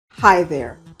Hi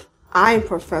there, I'm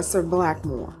Professor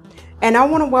Blackmore, and I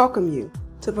want to welcome you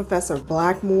to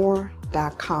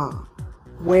ProfessorBlackmore.com,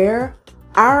 where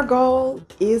our goal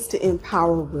is to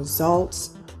empower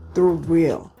results through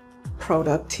real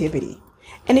productivity.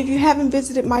 And if you haven't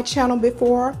visited my channel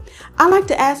before, I'd like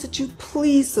to ask that you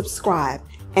please subscribe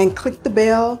and click the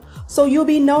bell so you'll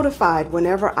be notified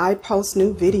whenever I post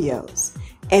new videos.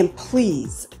 And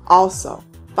please also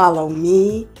follow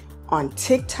me on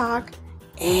TikTok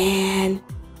and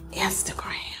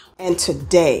Instagram. And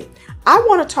today, I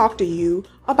want to talk to you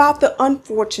about the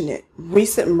unfortunate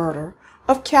recent murder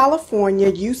of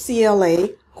California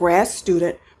UCLA grad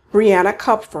student Brianna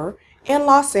Kupfer in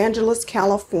Los Angeles,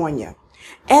 California,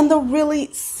 and the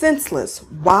really senseless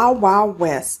Wild Wild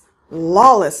West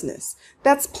lawlessness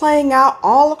that's playing out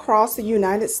all across the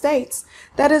United States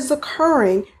that is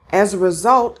occurring as a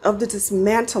result of the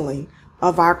dismantling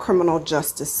of our criminal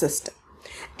justice system.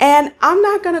 And I'm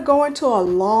not going to go into a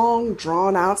long,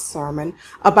 drawn-out sermon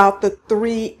about the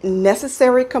three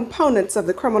necessary components of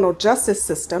the criminal justice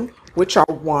system, which are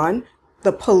 1,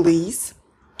 the police,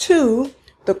 2,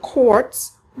 the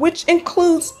courts, which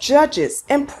includes judges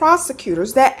and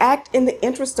prosecutors that act in the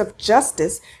interest of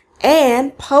justice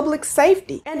and public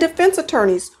safety, and defense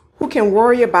attorneys who can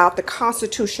worry about the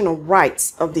constitutional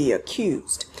rights of the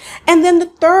accused. And then the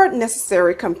third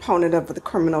necessary component of the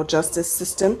criminal justice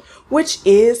system, which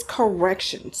is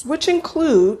corrections, which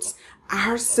includes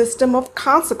our system of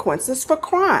consequences for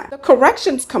crime. The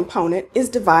corrections component is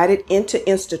divided into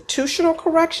institutional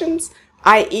corrections,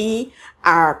 i.e.,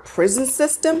 our prison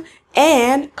system,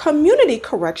 and community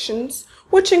corrections,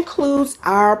 which includes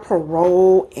our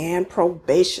parole and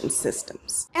probation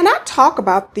systems. And I talk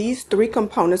about these three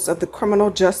components of the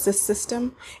criminal justice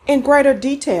system in greater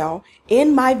detail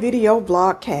in my video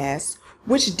vlogcast,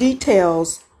 which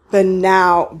details the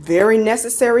now very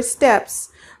necessary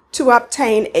steps to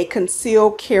obtain a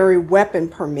concealed carry weapon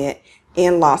permit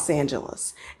in Los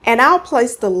Angeles. And I'll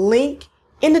place the link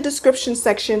in the description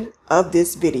section of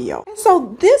this video. And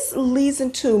so this leads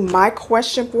into my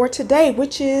question for today,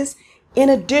 which is, in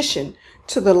addition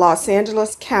to the Los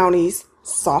Angeles County's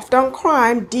soft on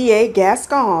crime DA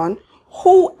Gascon,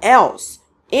 who else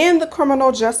in the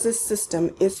criminal justice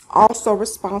system is also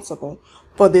responsible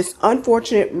for this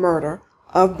unfortunate murder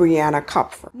of Brianna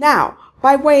Kupfer? Now,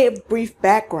 by way of brief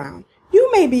background,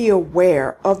 you may be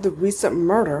aware of the recent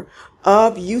murder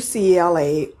of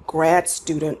UCLA grad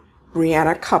student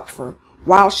Brianna Kupfer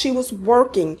while she was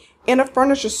working in a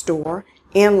furniture store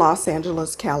in Los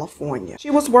Angeles, California. She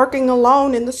was working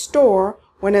alone in the store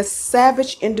when a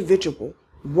savage individual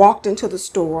walked into the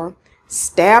store,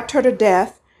 stabbed her to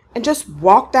death, and just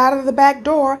walked out of the back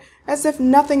door as if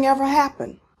nothing ever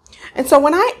happened. And so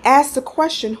when I asked the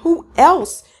question, who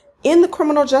else in the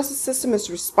criminal justice system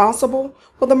is responsible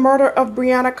for the murder of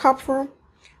Brianna Kupfer,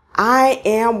 I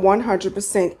am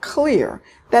 100% clear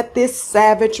that this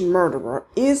savage murderer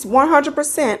is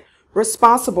 100%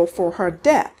 responsible for her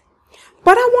death.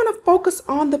 But I want to focus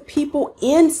on the people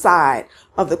inside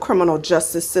of the criminal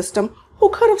justice system who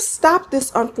could have stopped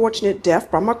this unfortunate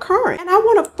death from occurring. And I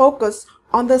want to focus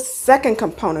on the second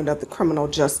component of the criminal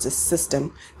justice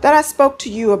system that I spoke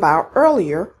to you about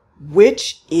earlier,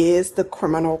 which is the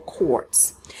criminal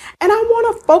courts. And I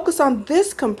want to focus on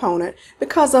this component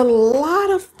because a lot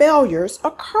of failures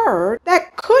occurred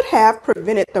that could have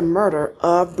prevented the murder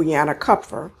of Brianna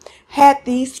Kupfer had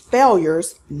these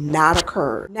failures not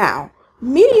occurred. Now,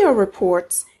 media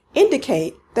reports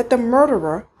indicate that the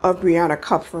murderer of Brianna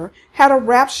Kupfer had a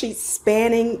rap sheet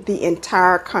spanning the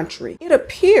entire country. It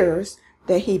appears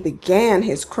that he began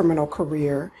his criminal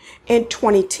career in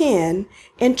 2010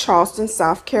 in Charleston,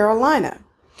 South Carolina.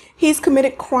 He's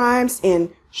committed crimes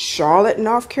in Charlotte,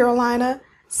 North Carolina,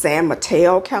 San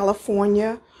Mateo,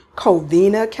 California,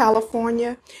 Covina,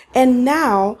 California, and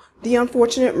now the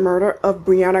unfortunate murder of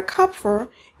Brianna Kupfer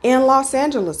in Los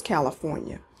Angeles,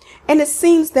 California. And it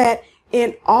seems that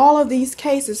in all of these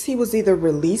cases, he was either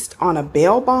released on a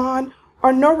bail bond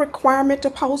or no requirement to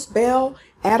post bail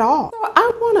at all. So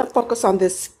I want to focus on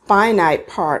this finite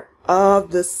part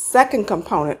of the second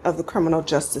component of the criminal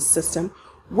justice system,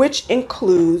 which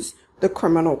includes the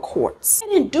criminal courts.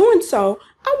 And in doing so,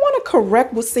 I want to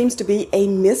correct what seems to be a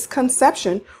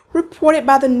misconception reported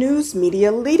by the news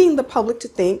media, leading the public to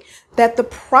think that the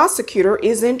prosecutor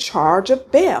is in charge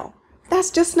of bail.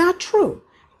 That's just not true.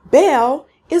 Bail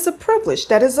is a privilege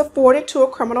that is afforded to a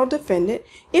criminal defendant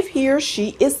if he or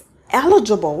she is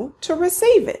eligible to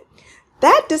receive it.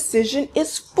 That decision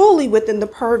is fully within the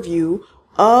purview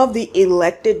of the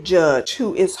elected judge,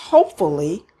 who is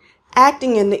hopefully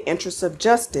acting in the interest of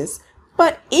justice,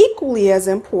 but equally as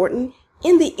important,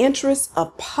 in the interest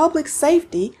of public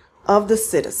safety of the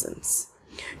citizens.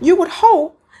 You would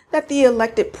hope that the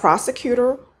elected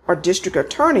prosecutor or district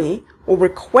attorney will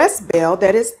request bail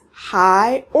that is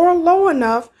high or low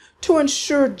enough to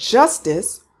ensure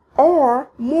justice, or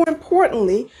more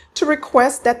importantly, to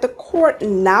request that the court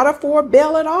not afford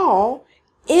bail at all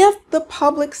if the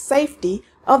public safety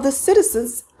of the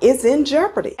citizens is in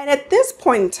jeopardy. And at this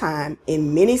point in time,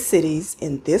 in many cities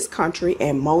in this country,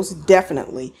 and most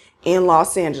definitely in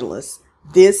Los Angeles,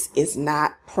 this is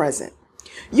not present.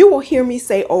 You will hear me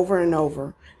say over and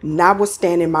over,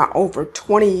 notwithstanding my over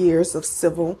 20 years of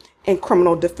civil and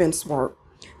criminal defense work,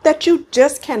 that you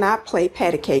just cannot play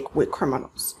patty cake with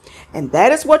criminals. And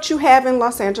that is what you have in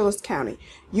Los Angeles County.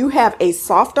 You have a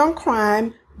soft on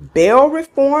crime, bail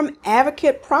reform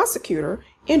advocate prosecutor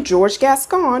in George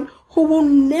Gascon who will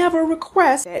never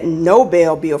request that no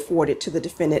bail be afforded to the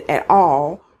defendant at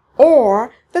all,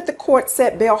 or that the court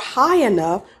set bail high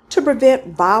enough to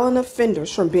prevent violent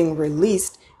offenders from being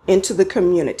released into the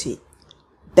community.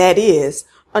 That is,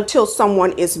 until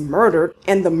someone is murdered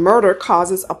and the murder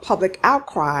causes a public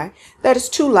outcry that is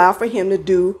too loud for him to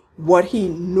do what he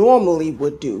normally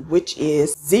would do, which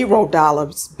is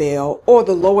 $0 bail or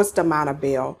the lowest amount of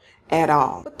bail at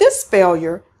all. But this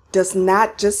failure does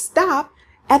not just stop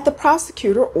at the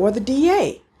prosecutor or the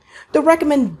DA. The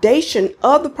recommendation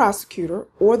of the prosecutor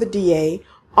or the DA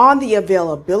on the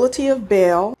availability of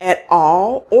bail at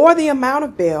all or the amount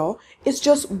of bail is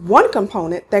just one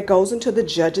component that goes into the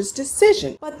judge's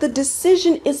decision. But the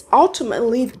decision is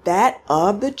ultimately that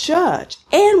of the judge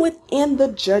and within the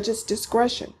judge's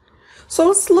discretion. So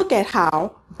let's look at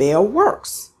how bail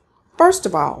works. First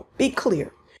of all, be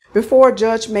clear. Before a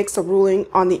judge makes a ruling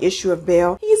on the issue of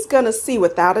bail, he's going to see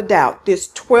without a doubt this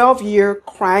 12-year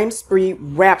crime spree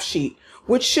rap sheet,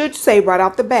 which should say right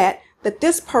off the bat that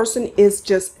this person is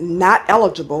just not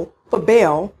eligible for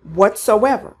bail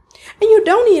whatsoever. And you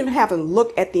don't even have to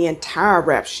look at the entire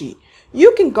rap sheet.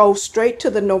 You can go straight to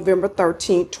the November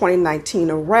 13, 2019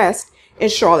 arrest in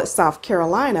Charlotte, South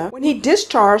Carolina, when he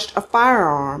discharged a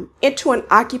firearm into an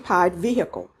occupied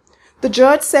vehicle. The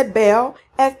judge set bail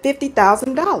at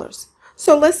 $50,000.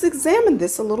 So let's examine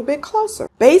this a little bit closer.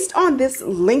 Based on this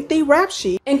lengthy rap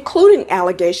sheet, including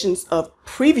allegations of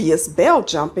previous bail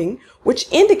jumping, which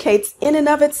indicates in and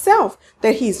of itself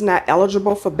that he's not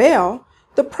eligible for bail,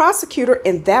 the prosecutor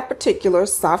in that particular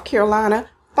South Carolina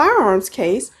firearms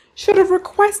case should have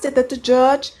requested that the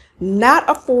judge not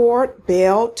afford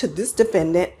bail to this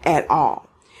defendant at all.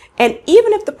 And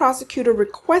even if the prosecutor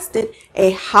requested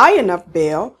a high enough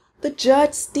bail, the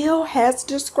judge still has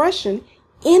discretion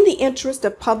in the interest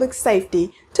of public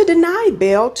safety to deny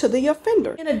bail to the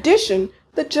offender. In addition,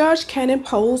 the judge can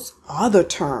impose other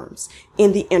terms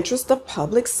in the interest of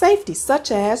public safety,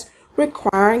 such as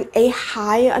requiring a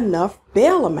high enough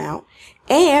bail amount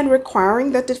and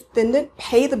requiring that the defendant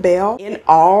pay the bail in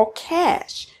all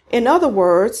cash. In other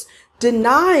words,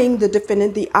 denying the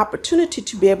defendant the opportunity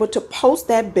to be able to post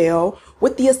that bail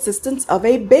with the assistance of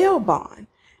a bail bond.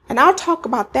 And I'll talk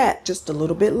about that just a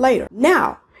little bit later.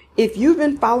 Now, if you've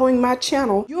been following my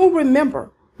channel, you'll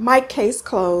remember my Case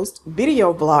Closed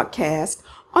video vlogcast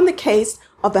on the case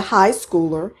of the high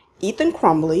schooler Ethan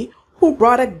Crumbley, who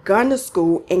brought a gun to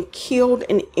school and killed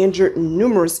and injured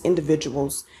numerous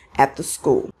individuals at the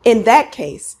school. In that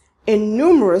case, in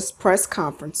numerous press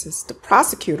conferences, the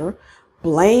prosecutor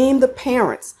blamed the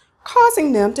parents,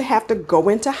 causing them to have to go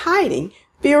into hiding,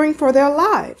 fearing for their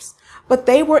lives. But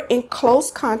they were in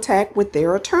close contact with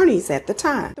their attorneys at the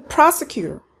time. The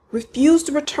prosecutor refused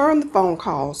to return the phone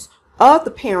calls of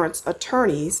the parents'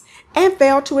 attorneys and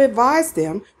failed to advise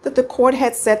them that the court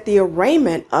had set the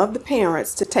arraignment of the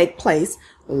parents to take place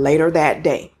later that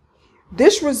day.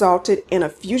 This resulted in a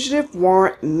fugitive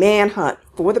warrant manhunt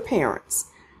for the parents.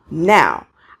 Now,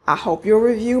 I hope you'll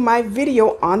review my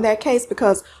video on that case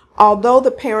because although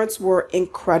the parents were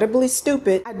incredibly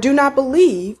stupid, I do not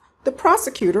believe the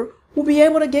prosecutor will be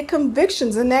able to get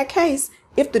convictions in that case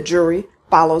if the jury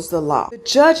follows the law. The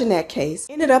judge in that case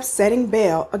ended up setting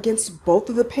bail against both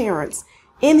of the parents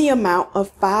in the amount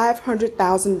of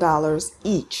 $500,000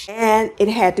 each, and it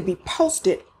had to be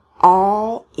posted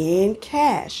all in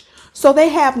cash. So they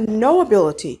have no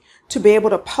ability to be able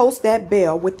to post that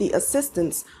bail with the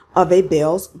assistance of a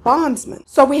bail's bondsman.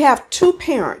 So we have two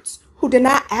parents who did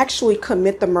not actually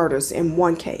commit the murders in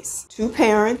one case. Two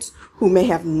parents who may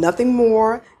have nothing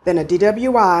more than a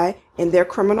DWI in their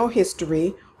criminal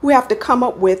history, who have to come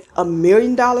up with $1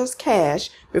 million cash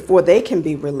before they can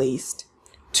be released.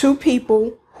 Two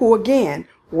people who, again,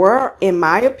 were, in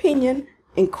my opinion,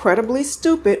 incredibly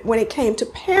stupid when it came to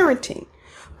parenting,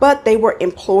 but they were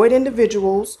employed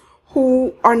individuals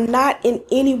who are not in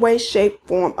any way, shape,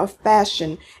 form, or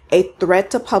fashion a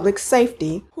threat to public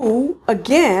safety, who,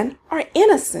 again, are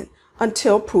innocent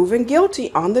until proven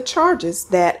guilty on the charges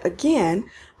that, again,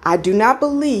 I do not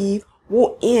believe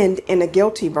will end in a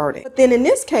guilty verdict. But then in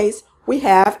this case, we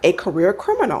have a career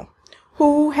criminal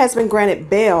who has been granted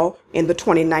bail in the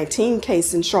 2019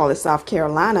 case in Charlotte, South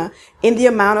Carolina, in the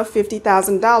amount of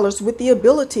 $50,000 with the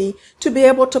ability to be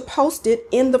able to post it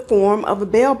in the form of a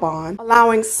bail bond,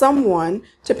 allowing someone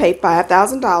to pay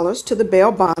 $5,000 to the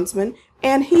bail bondsman,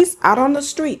 and he's out on the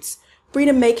streets, free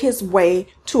to make his way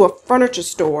to a furniture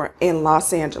store in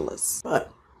Los Angeles.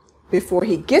 But before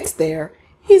he gets there,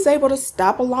 he's able to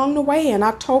stop along the way in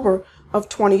October of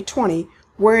 2020,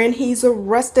 wherein he's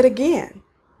arrested again.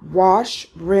 Wash,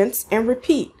 rinse, and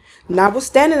repeat,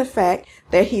 notwithstanding the fact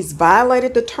that he's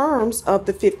violated the terms of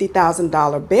the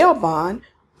 $50,000 bail bond.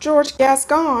 George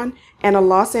Gascon and a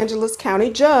Los Angeles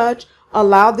County judge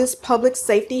allowed this public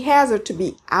safety hazard to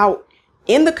be out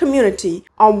in the community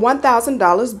on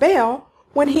 $1,000 bail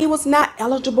when he was not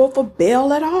eligible for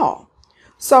bail at all.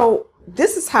 So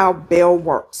this is how bail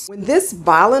works. When this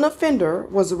violent offender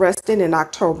was arrested in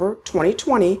October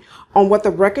 2020 on what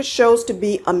the record shows to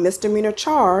be a misdemeanor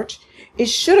charge, it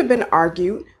should have been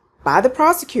argued by the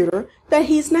prosecutor that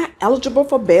he's not eligible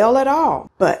for bail at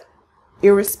all. But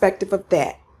irrespective of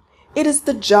that, it is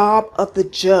the job of the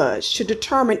judge to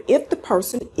determine if the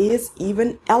person is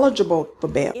even eligible for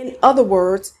bail. In other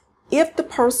words, if the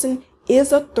person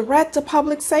is a threat to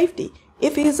public safety,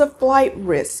 if he is a flight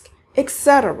risk,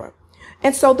 etc.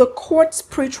 And so the court's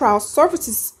pretrial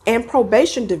services and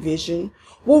probation division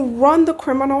will run the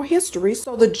criminal history,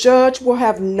 so the judge will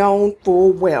have known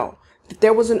full well that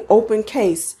there was an open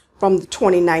case from the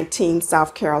 2019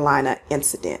 South Carolina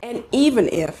incident. And even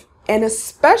if, and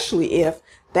especially if,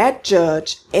 that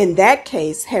judge in that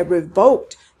case had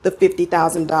revoked the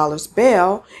 $50,000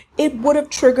 bail, it would have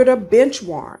triggered a bench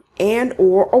warrant and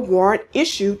or a warrant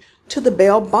issued to the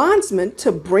bail bondsman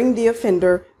to bring the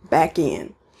offender back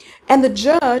in. And the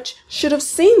judge should have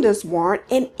seen this warrant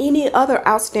and any other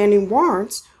outstanding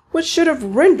warrants, which should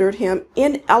have rendered him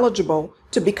ineligible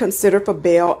to be considered for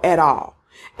bail at all.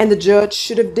 And the judge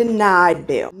should have denied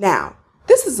bail. Now,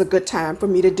 this is a good time for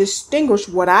me to distinguish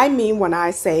what I mean when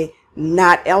I say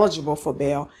not eligible for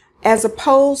bail, as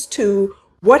opposed to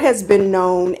what has been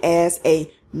known as a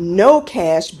no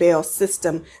cash bail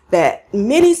system that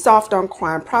many soft on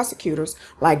crime prosecutors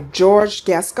like George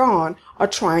Gascon are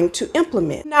trying to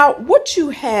implement. Now, what you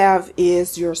have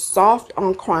is your soft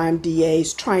on crime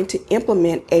DAs trying to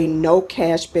implement a no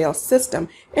cash bail system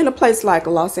in a place like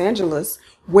Los Angeles,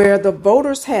 where the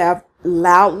voters have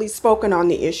loudly spoken on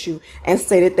the issue and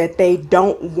stated that they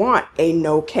don't want a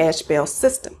no cash bail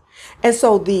system. And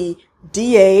so the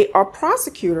DA or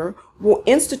prosecutor will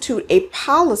institute a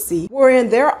policy wherein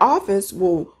their office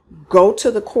will go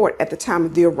to the court at the time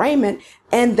of the arraignment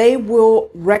and they will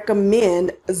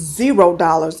recommend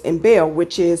 $0 in bail,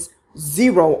 which is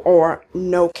zero or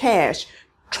no cash,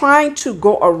 trying to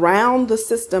go around the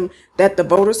system that the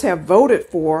voters have voted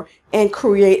for and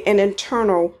create an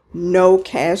internal no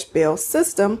cash bail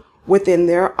system within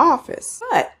their office.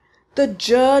 But the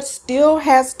judge still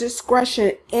has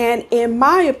discretion and, in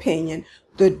my opinion,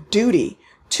 the duty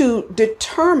to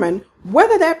determine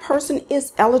whether that person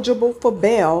is eligible for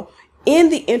bail in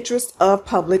the interest of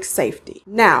public safety.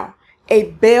 Now,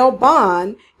 a bail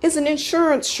bond is an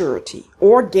insurance surety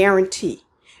or guarantee.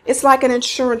 It's like an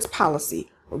insurance policy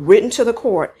written to the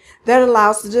court that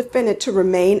allows the defendant to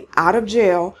remain out of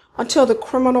jail until the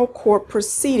criminal court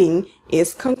proceeding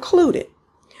is concluded.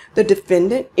 The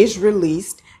defendant is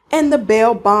released and the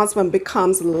bail bondsman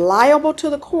becomes liable to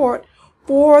the court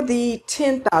for the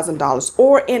 $10,000,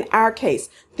 or in our case,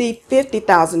 the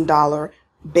 $50,000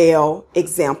 bail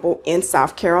example in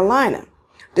South Carolina.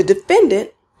 The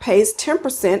defendant pays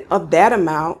 10% of that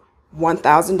amount,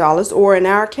 $1,000, or in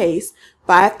our case,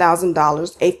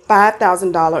 $5,000, a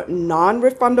 $5,000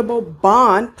 non-refundable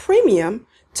bond premium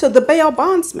to the bail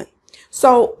bondsman.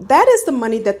 So that is the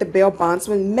money that the bail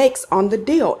bondsman makes on the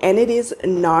deal, and it is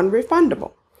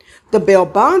non-refundable. The bail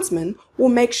bondsman will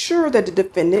make sure that the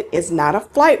defendant is not a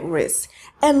flight risk,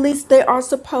 at least they are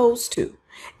supposed to,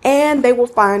 and they will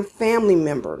find family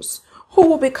members who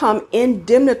will become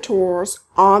indemnitors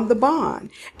on the bond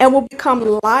and will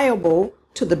become liable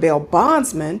to the bail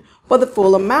bondsman for the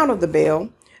full amount of the bail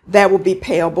that will be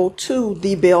payable to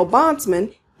the bail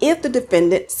bondsman if the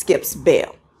defendant skips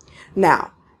bail.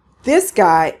 Now, this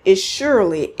guy is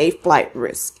surely a flight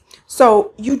risk,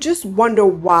 so you just wonder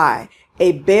why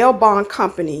a bail bond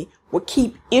company will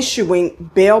keep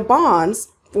issuing bail bonds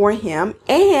for him,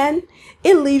 and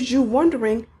it leaves you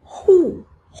wondering who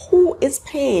who is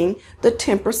paying the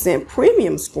 10%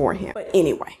 premiums for him. But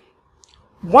anyway,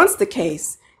 once the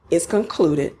case is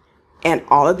concluded and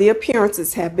all of the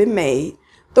appearances have been made,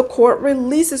 the court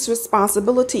releases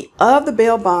responsibility of the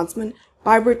bail bondsman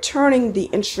by returning the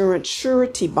insurance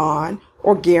surety bond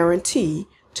or guarantee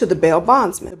to the bail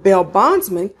bondsman. The bail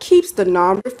bondsman keeps the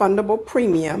non-refundable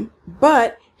premium,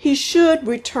 but he should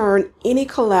return any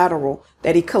collateral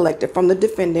that he collected from the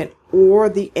defendant or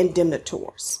the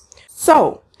indemnitors.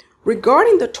 So,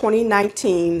 regarding the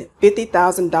 2019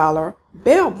 $50,000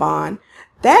 bail bond,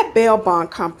 that bail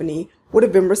bond company would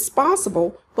have been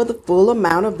responsible for the full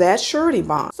amount of that surety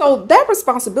bond. So that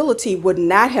responsibility would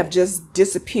not have just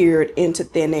disappeared into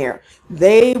thin air.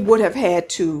 They would have had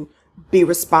to be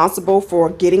responsible for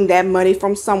getting that money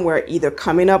from somewhere, either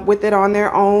coming up with it on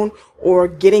their own or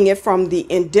getting it from the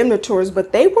indemnitors,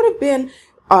 but they would have been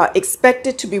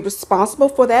expected to be responsible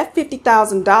for that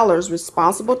 $50,000,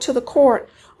 responsible to the court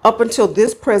up until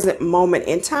this present moment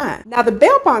in time. Now, the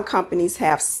bail bond companies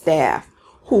have staff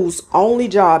whose only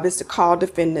job is to call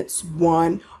defendants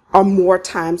one or more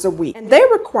times a week. And they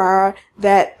require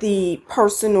that the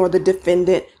person or the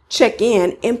defendant check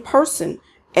in person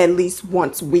at least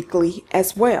once weekly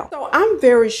as well. So I'm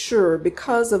very sure,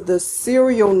 because of the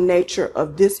serial nature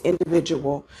of this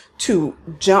individual to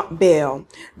jump bail,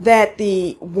 that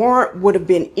the warrant would have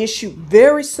been issued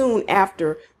very soon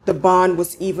after the bond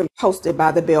was even posted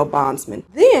by the bail bondsman.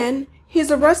 Then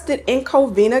he's arrested in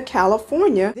Covina,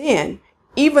 California. Then,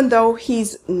 even though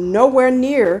he's nowhere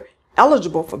near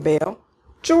eligible for bail,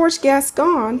 George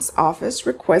Gascon's office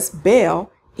requests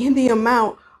bail in the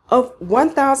amount of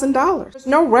 $1,000. There's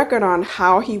no record on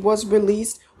how he was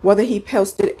released, whether he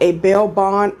posted a bail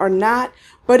bond or not,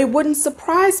 but it wouldn't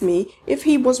surprise me if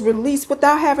he was released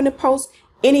without having to post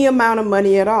any amount of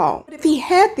money at all. But if he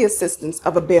had the assistance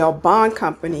of a bail bond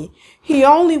company, he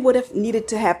only would have needed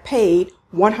to have paid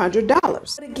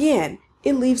 $100. But again,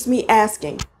 it leaves me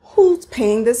asking, who's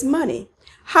paying this money?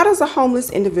 How does a homeless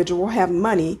individual have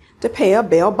money to pay a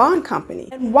bail bond company?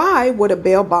 And why would a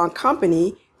bail bond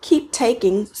company keep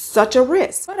taking such a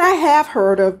risk? But I have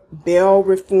heard of bail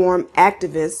reform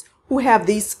activists who have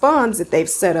these funds that they've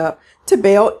set up to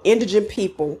bail indigent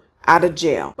people out of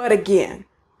jail. But again,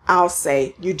 I'll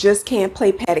say you just can't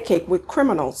play patty cake with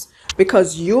criminals,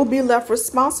 because you'll be left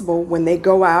responsible when they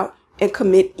go out and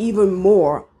commit even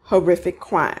more horrific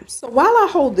crimes. So while I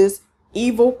hold this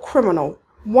evil criminal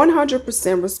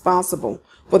 100% responsible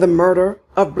for the murder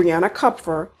of Brianna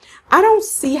Kupfer, I don't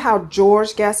see how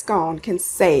George Gascon can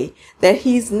say that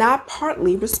he's not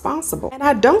partly responsible. And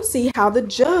I don't see how the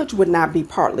judge would not be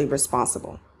partly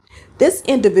responsible. This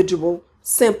individual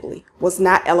simply was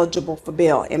not eligible for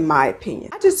bail, in my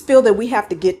opinion. I just feel that we have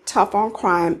to get tough on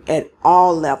crime at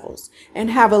all levels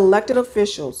and have elected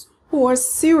officials who are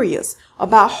serious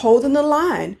about holding the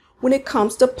line when it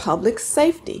comes to public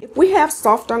safety. If we have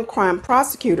soft on crime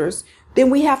prosecutors, then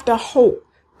we have to hope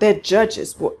that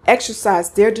judges will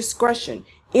exercise their discretion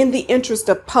in the interest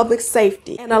of public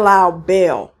safety and allow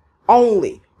bail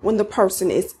only when the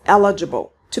person is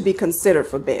eligible to be considered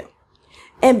for bail.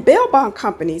 And bail bond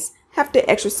companies have to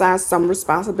exercise some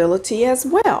responsibility as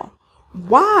well.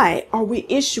 Why are we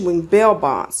issuing bail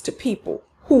bonds to people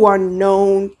who are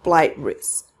known flight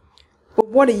risks? But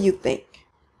what do you think?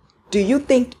 Do you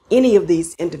think any of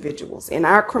these individuals in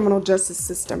our criminal justice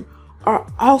system are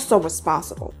also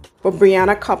responsible for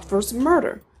Brianna Kupfer's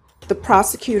murder? The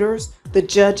prosecutors, the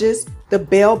judges, the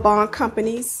bail bond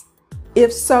companies?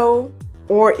 If so,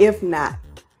 or if not,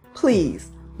 please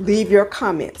leave your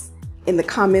comments in the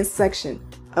comments section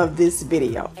of this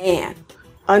video. And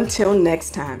until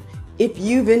next time, if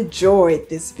you've enjoyed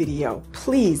this video,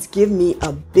 please give me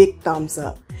a big thumbs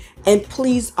up. And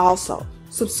please also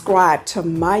subscribe to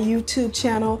my YouTube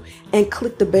channel and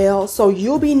click the bell so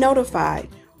you'll be notified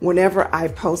whenever I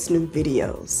post new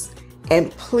videos.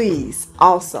 And please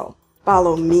also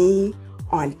follow me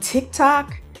on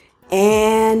TikTok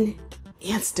and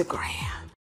Instagram.